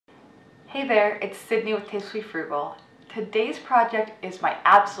Hey there, it's Sydney with Tastefully Frugal. Today's project is my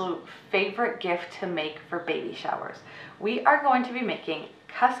absolute favorite gift to make for baby showers. We are going to be making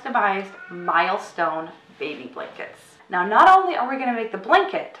customized Milestone baby blankets. Now, not only are we going to make the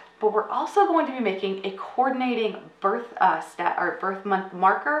blanket, but we're also going to be making a coordinating birth month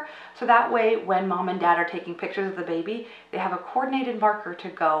marker, so that way when mom and dad are taking pictures of the baby, they have a coordinated marker to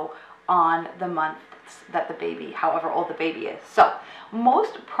go on the months that the baby, however old the baby is. So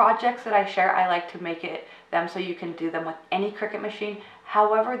most projects that I share, I like to make them so you can do them with any Cricut machine.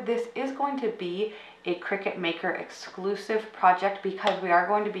 However, this is going to be a Cricut Maker exclusive project because we are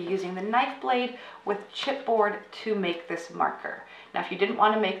going to be using the knife blade with chipboard to make this marker. Now, if you didn't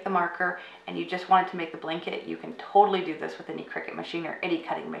want to make the marker and you just wanted to make the blanket, you can totally do this with any Cricut machine or any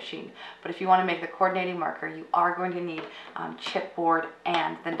cutting machine. But if you want to make the coordinating marker, you are going to need chipboard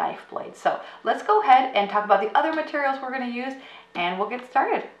and the knife blade. So let's go ahead and talk about the other materials we're going to use, and we'll get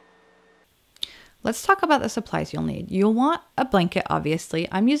started. Let's talk about the supplies you'll need. You'll want a blanket, obviously.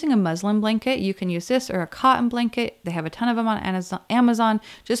 I'm using a muslin blanket. You can use this or a cotton blanket. They have a ton of them on Amazon.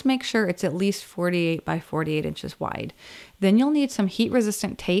 Just make sure it's at least 48 by 48 inches wide. Then you'll need some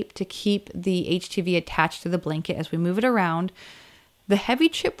heat-resistant tape to keep the HTV attached to the blanket as we move it around. The heavy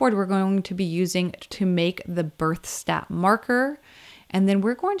chipboard we're going to be using to make the birth stat marker. And then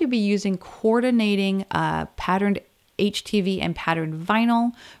we're going to be using coordinating patterned HTV and patterned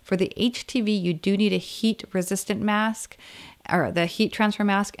vinyl. For the HTV, you do need a heat resistant mask or the heat transfer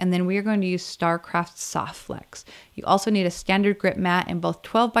mask, and then we are going to use Starcraft Soft Flex. You also need a standard grip mat in both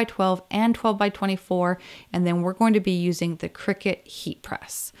 12 by 12 and 12 by 24, and then we're going to be using the Cricut heat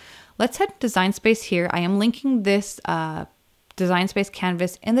press. Let's head to Design Space here. I am linking this Design Space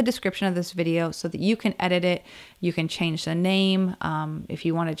canvas in the description of this video so that you can edit it. You can change the name. If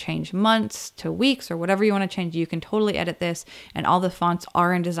you want to change months to weeks or whatever you want to change, you can totally edit this. And all the fonts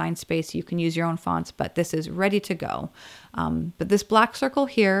are in Design Space. You can use your own fonts, but this is ready to go. But this black circle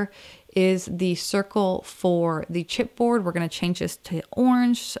here is the circle for the chipboard. We're going to change this to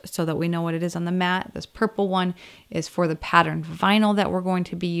orange so that we know what it is on the mat. This purple one is for the patterned vinyl that we're going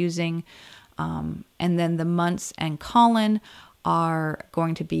to be using. And then the months and column are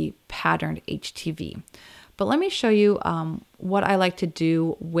going to be patterned HTV. But let me show you what I like to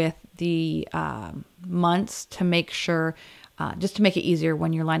do with the months to make sure, just to make it easier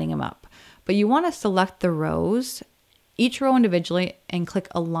when you're lining them up. But you want to select the rows, each row individually, and click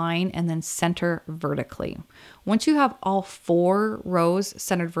Align and then Center Vertically. Once you have all 4 rows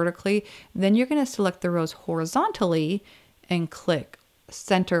centered vertically, then you're going to select the rows horizontally and click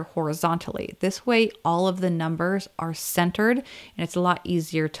Center Horizontally. This way all of the numbers are centered and it's a lot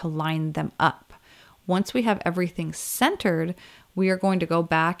easier to line them up. Once we have everything centered, we are going to go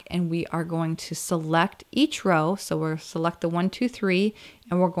back and we are going to select each row. So we'll select the 1, 2, 3,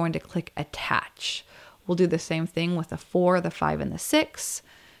 and we're going to click Attach. We'll do the same thing with the 4, the 5, and the 6,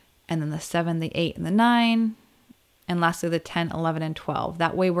 and then the 7, the 8, and the 9. And lastly, the 10, 11, and 12.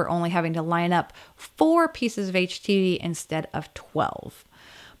 That way we're only having to line up 4 pieces of HTV instead of 12.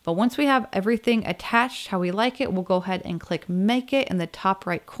 But once we have everything attached how we like it, we'll go ahead and click Make It in the top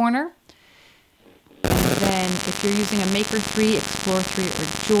right corner. And then if you're using a Maker 3, Explorer 3,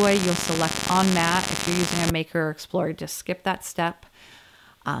 or Joy, you'll select On Mat. If you're using a Maker or Explorer, just skip that step.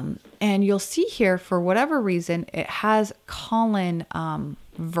 And you'll see here, for whatever reason, it has column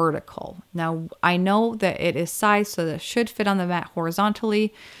vertical. Now, I know that it is sized so that it should fit on the mat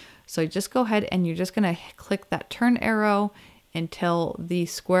horizontally. So just go ahead and you're just going to click that turn arrow until the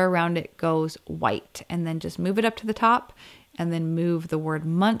square around it goes white. And then just move it up to the top and then move the word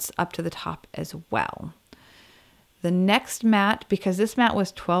months up to the top as well. The next mat, because this mat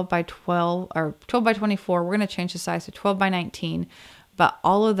was 12 by 12 or 12 by 24, we're going to change the size to 12 by 19. But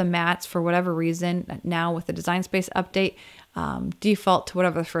all of the mats, for whatever reason, now with the Design Space update, default to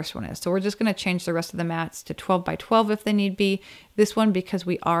whatever the first one is. So we're just going to change the rest of the mats to 12 by 12 if they need be. This one, because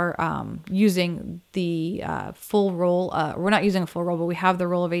we are using the full roll, we're not using a full roll, but we have the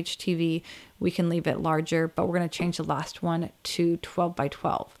roll of HTV. We can leave it larger, but we're going to change the last one to 12 by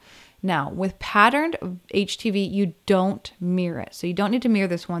 12. Now, with patterned HTV, you don't mirror it. So you don't need to mirror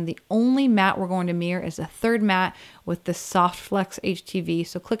this one. The only mat we're going to mirror is the third mat with the Soft Flex HTV.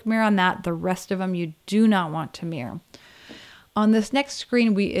 So click Mirror on that. The rest of them you do not want to mirror. On this next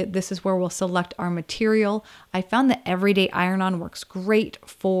screen, this is where we'll select our material. I found that Everyday Iron-On works great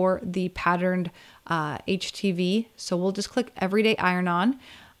for the patterned HTV. So we'll just click Everyday Iron-On.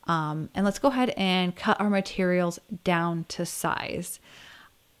 And let's go ahead and cut our materials down to size.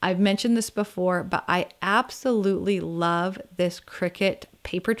 I've mentioned this before, but I absolutely love this Cricut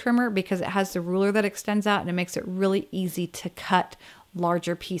paper trimmer because it has the ruler that extends out and it makes it really easy to cut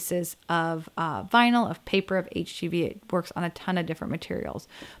larger pieces of vinyl, of paper, of HTV. It works on a ton of different materials.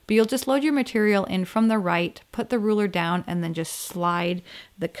 But you'll just load your material in from the right, put the ruler down, and then just slide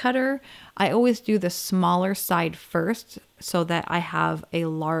the cutter. I always do the smaller side first so that I have a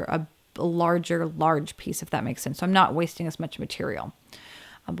large piece, if that makes sense. So I'm not wasting as much material.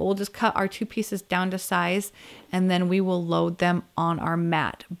 But we'll just cut our 2 pieces down to size, and then we will load them on our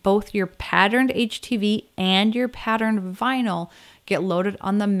mat. Both your patterned HTV and your patterned vinyl get loaded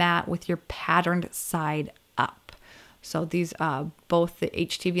on the mat with your patterned side up. So these, both the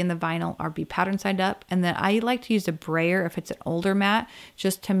HTV and the vinyl are be patterned side up. And then I like to use a brayer if it's an older mat,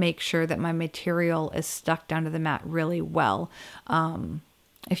 just to make sure that my material is stuck down to the mat really well.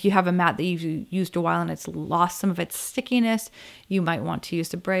 If you have a mat that you've used a while and it's lost some of its stickiness, you might want to use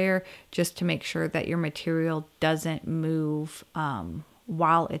the brayer just to make sure that your material doesn't move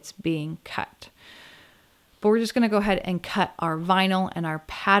while it's being cut. But we're just going to go ahead and cut our vinyl and our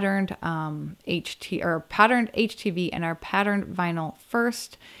patterned patterned HTV and our patterned vinyl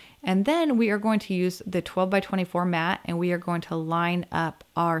first. And then we are going to use the 12 by 24 mat, and we are going to line up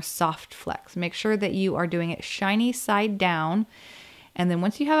our soft flex. Make sure that you are doing it shiny side down. And then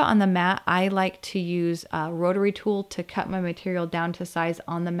once you have it on the mat, I like to use a rotary tool to cut my material down to size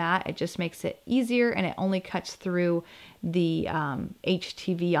on the mat. It just makes it easier, and it only cuts through the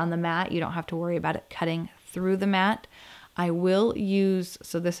HTV on the mat. You don't have to worry about it cutting through the mat. I will use,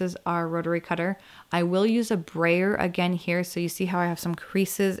 so this is our rotary cutter. I will use a brayer again here. So you see how I have some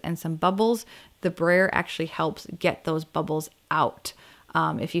creases and some bubbles. The brayer actually helps get those bubbles out.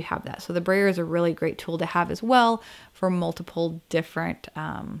 If you have that. So the brayer is a really great tool to have as well for multiple different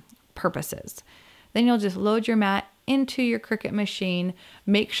purposes. Then you'll just load your mat into your Cricut machine.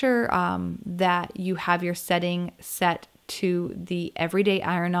 Make sure that you have your setting set to the everyday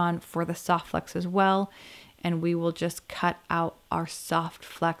iron-on for the soft flex as well. And we will just cut out our soft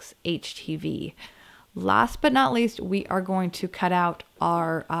flex HTV. Last but not least, we are going to cut out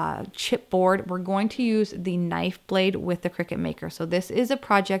our chipboard. We're going to use the knife blade with the Cricut Maker. So this is a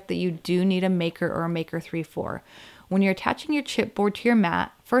project that you do need a Maker or a Maker 3 for. When you're attaching your chipboard to your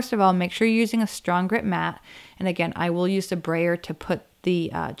mat, first of all, make sure you're using a strong grip mat. And again, I will use the brayer to put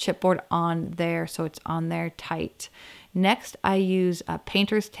the chipboard on there so it's on there tight. Next, I use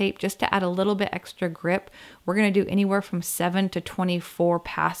painter's tape just to add a little bit extra grip. We're going to do anywhere from 7 to 24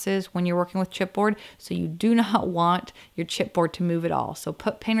 passes when you're working with chipboard, so you do not want your chipboard to move at all. So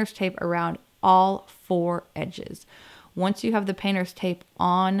put painter's tape around all 4 edges. Once you have the painter's tape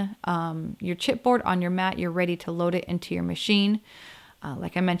on your chipboard, on your mat, you're ready to load it into your machine.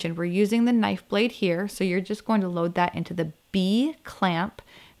 Like I mentioned, we're using the knife blade here, so you're just going to load that into the B clamp.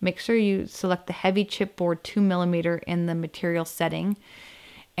 Make sure you select the heavy chipboard 2mm in the material setting.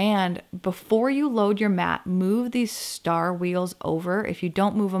 And before you load your mat, move these star wheels over. If you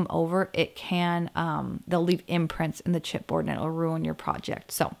don't move them over, it can, they'll leave imprints in the chipboard and it'll ruin your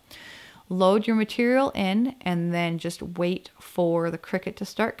project. So load your material in and then just wait for the Cricut to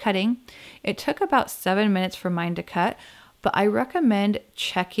start cutting. It took about 7 minutes for mine to cut, but I recommend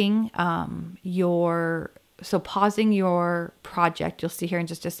checking so pausing your project, you'll see here in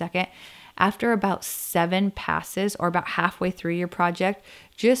just a second, after about 7 passes or about halfway through your project,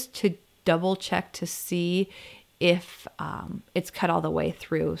 just to double check to see if it's cut all the way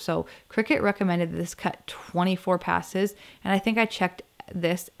through. So Cricut recommended this cut 24 passes, and I think I checked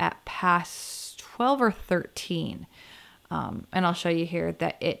this at pass 12 or 13. And I'll show you here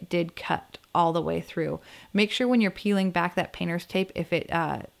that it did cut all the way through. Make sure when you're peeling back that painter's tape, if it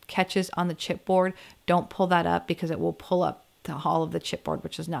catches on the chipboard, don't pull that up because it will pull up the all of the chipboard,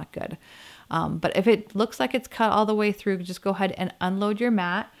 which is not good. But if it looks like it's cut all the way through, just go ahead and unload your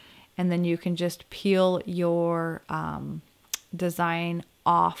mat, and then you can just peel your design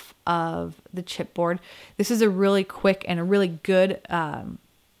off of the chipboard. This is a really quick and a really good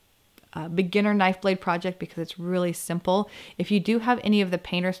beginner knife blade project because it's really simple. If you do have any of the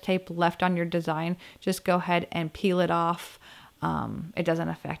painter's tape left on your design, just go ahead and peel it off. It doesn't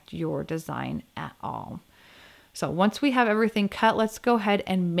affect your design at all. So once we have everything cut, let's go ahead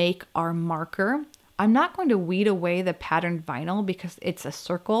and make our marker. I'm not going to weed away the patterned vinyl because it's a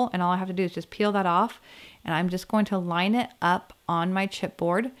circle, and all I have to do is just peel that off, and I'm just going to line it up on my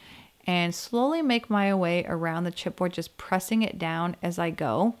chipboard and slowly make my way around the chipboard, just pressing it down as I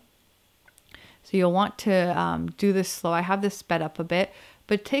go. So you'll want to do this slow. I have this sped up a bit,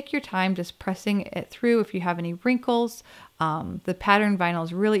 but take your time just pressing it through if you have any wrinkles. The patterned vinyl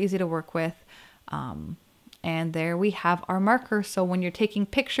is really easy to work with. And there we have our marker. So when you're taking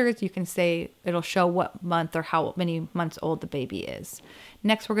pictures, you can say it'll show what month or how many months old the baby is.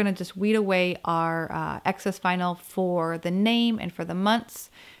 Next, we're going to just weed away our excess vinyl for the name and for the months.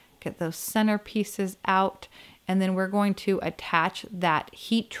 Get those center pieces out. And then we're going to attach that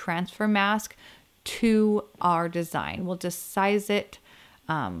heat transfer mask to our design. We'll just size it,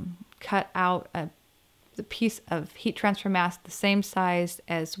 cut out the piece of heat transfer mask the same size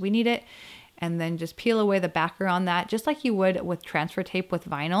as we need it, and then just peel away the backer on that, just like you would with transfer tape with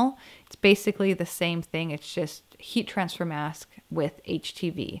vinyl. It's basically the same thing. It's just heat transfer mask with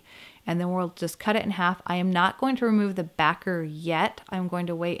HTV. And then we'll just cut it in half. I am not going to remove the backer yet. I'm going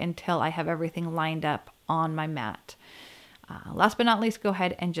to wait until I have everything lined up on my mat. Last but not least, go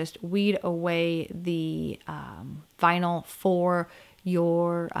ahead and just weed away the vinyl for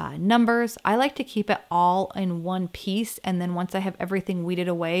your numbers. I like to keep it all in one piece, and then once I have everything weeded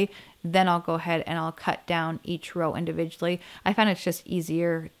away, then I'll go ahead and I'll cut down each row individually. I find it's just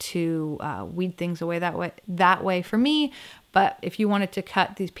easier to weed things away that way for me. But if you wanted to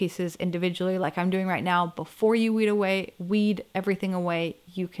cut these pieces individually like I'm doing right now, before you weed everything away,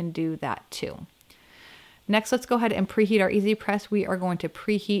 you can do that too. Next, let's go ahead and preheat our Easy Press. We are going to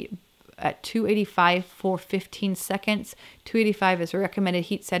preheat at 285 for 15 seconds. 285 is a recommended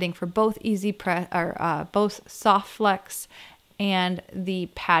heat setting for both Easy Press or both Soft Flex and the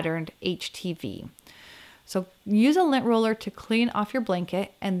patterned HTV. So use a lint roller to clean off your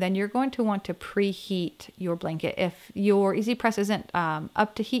blanket, and then you're going to want to preheat your blanket. If your Easy Press isn't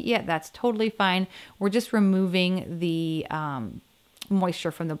up to heat yet, that's totally fine. We're just removing the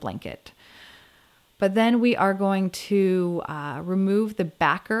moisture from the blanket. But then we are going to remove the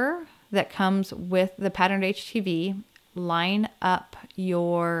backer that comes with the patterned HTV, line up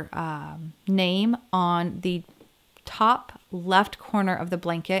your name on the top left corner of the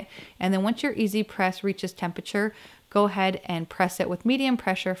blanket, and then once your Easy Press reaches temperature, go ahead and press it with medium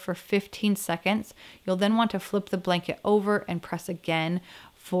pressure for 15 seconds. You'll then want to flip the blanket over and press again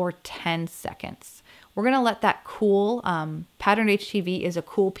for 10 seconds. We're going to let that cool. Patterned HTV is a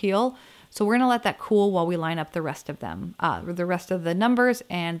cool peel, so we're going to let that cool while we line up the rest of them, the rest of the numbers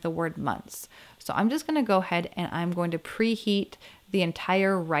and the word months. So I'm just going to go ahead and I'm going to preheat the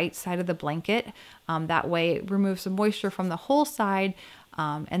entire right side of the blanket. That way it removes the moisture from the whole side,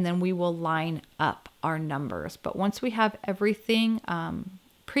 and then we will line up our numbers. But once we have everything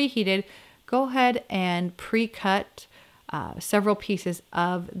preheated, go ahead and pre-cut several pieces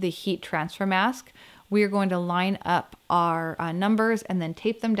of the heat transfer mask. We are going to line up our numbers and then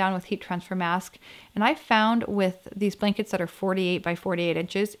tape them down with heat transfer mask. And I found with these blankets that are 48 by 48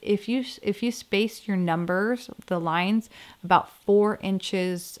 inches, if you space your numbers, the lines, about 4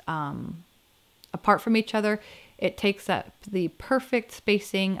 inches apart from each other, it takes up the perfect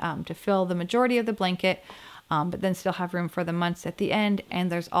spacing to fill the majority of the blanket, but then still have room for the months at the end.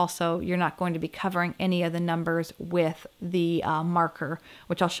 And there's also, you're not going to be covering any of the numbers with the marker,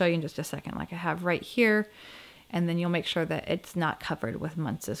 which I'll show you in just a second, like I have right here. And then you'll make sure that it's not covered with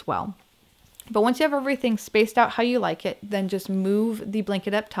months as well. But once you have everything spaced out how you like it, then just move the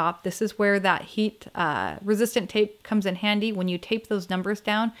blanket up top. This is where that heat resistant tape comes in handy. When you tape those numbers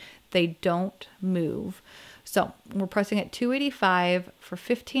down, they don't move. So we're pressing at 285 for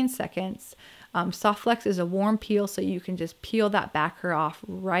 15 seconds. Soft Flex is a warm peel, so you can just peel that backer off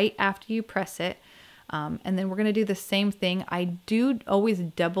right after you press it. And then we're going to do the same thing. I do always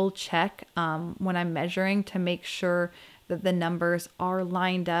double check when I'm measuring to make sure that the numbers are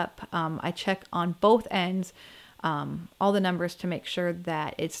lined up. I check on both ends, all the numbers, to make sure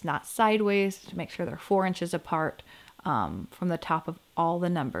that it's not sideways, to make sure they're 4 inches apart from the top of all the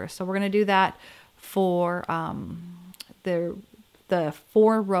numbers. So we're going to do that for the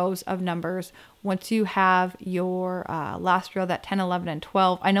 4 rows of numbers. Once you have your last row, that 10, 11, and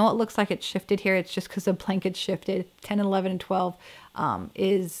 12, I know it looks like it's shifted here. It's just because the blanket shifted. 10, 11, and 12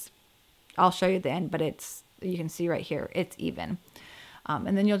 is, I'll show you at the end, but it's, you can see right here, it's even.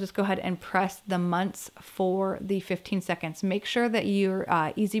 And then you'll just go ahead and press the months for the 15 seconds. Make sure that your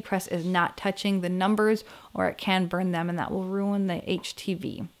Easy Press is not touching the numbers, or it can burn them, and that will ruin the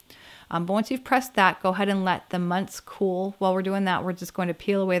HTV. But once you've pressed that, go ahead and let the months cool. While we're doing that, we're just going to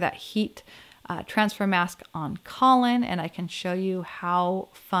peel away that heat transfer mask on Colin, and I can show you how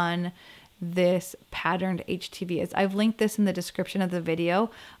fun this patterned HTV is. I've linked this in the description of the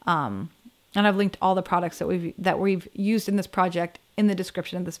video, and I've linked all the products that we've used in this project in the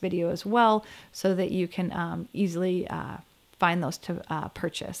description of this video as well, so that you can easily find those to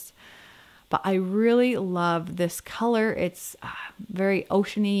purchase. But I really love this color. It's very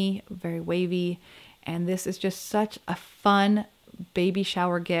oceany, very wavy, and this is just such a fun baby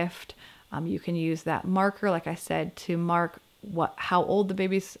shower gift. You can use that marker, like I said, to mark how old the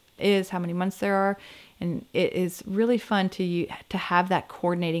baby is, how many months there are. And it is really fun to have that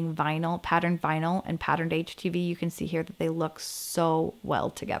coordinating vinyl, patterned vinyl and patterned HTV. You can see here that they look so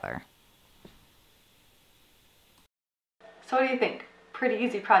well together. So what do you think? Pretty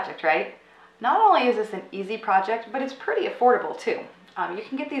easy project, right? Not only is this an easy project, but it's pretty affordable too. You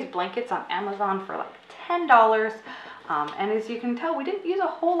can get these blankets on Amazon for like $10. And as you can tell, we didn't use a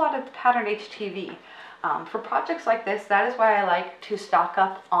whole lot of patterned HTV. For projects like this, that is why I like to stock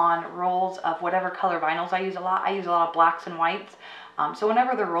up on rolls of whatever color vinyls I use a lot. I use a lot of blacks and whites. So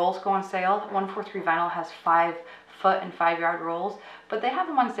whenever the rolls go on sale, 143 Vinyl has 5-foot and 5-yard rolls, but they have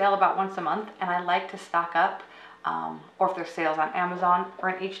them on sale about once a month, and I like to stock up, or if there's sales on Amazon for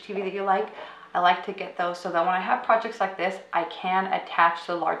an HTV that you like, I like to get those so that when I have projects like this, I can attach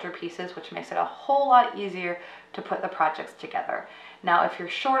the larger pieces, which makes it a whole lot easier to put the projects together. Now, if you're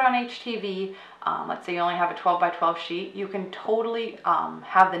short on HTV, let's say you only have a 12 by 12 sheet, you can totally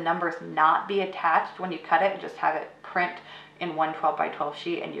have the numbers not be attached when you cut it and just have it print in one 12 by 12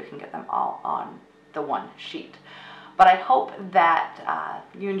 sheet, and you can get them all on the one sheet. But I hope that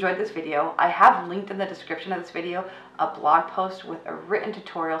you enjoyed this video. I have linked in the description of this video a blog post with a written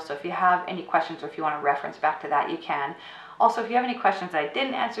tutorial, so if you have any questions or if you want to reference back to that, you can. Also, if you have any questions that I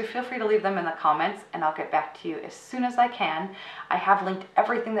didn't answer, feel free to leave them in the comments and I'll get back to you as soon as I can. I have linked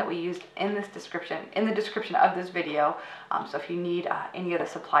everything that we used in the description of this video. So if you need any of the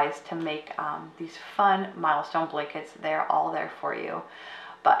supplies to make these fun Milestone blankets, they're all there for you.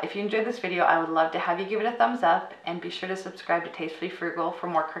 But if you enjoyed this video, I would love to have you give it a thumbs up and be sure to subscribe to Tastefully Frugal for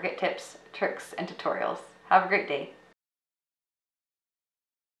more Cricut tips, tricks, and tutorials. Have a great day.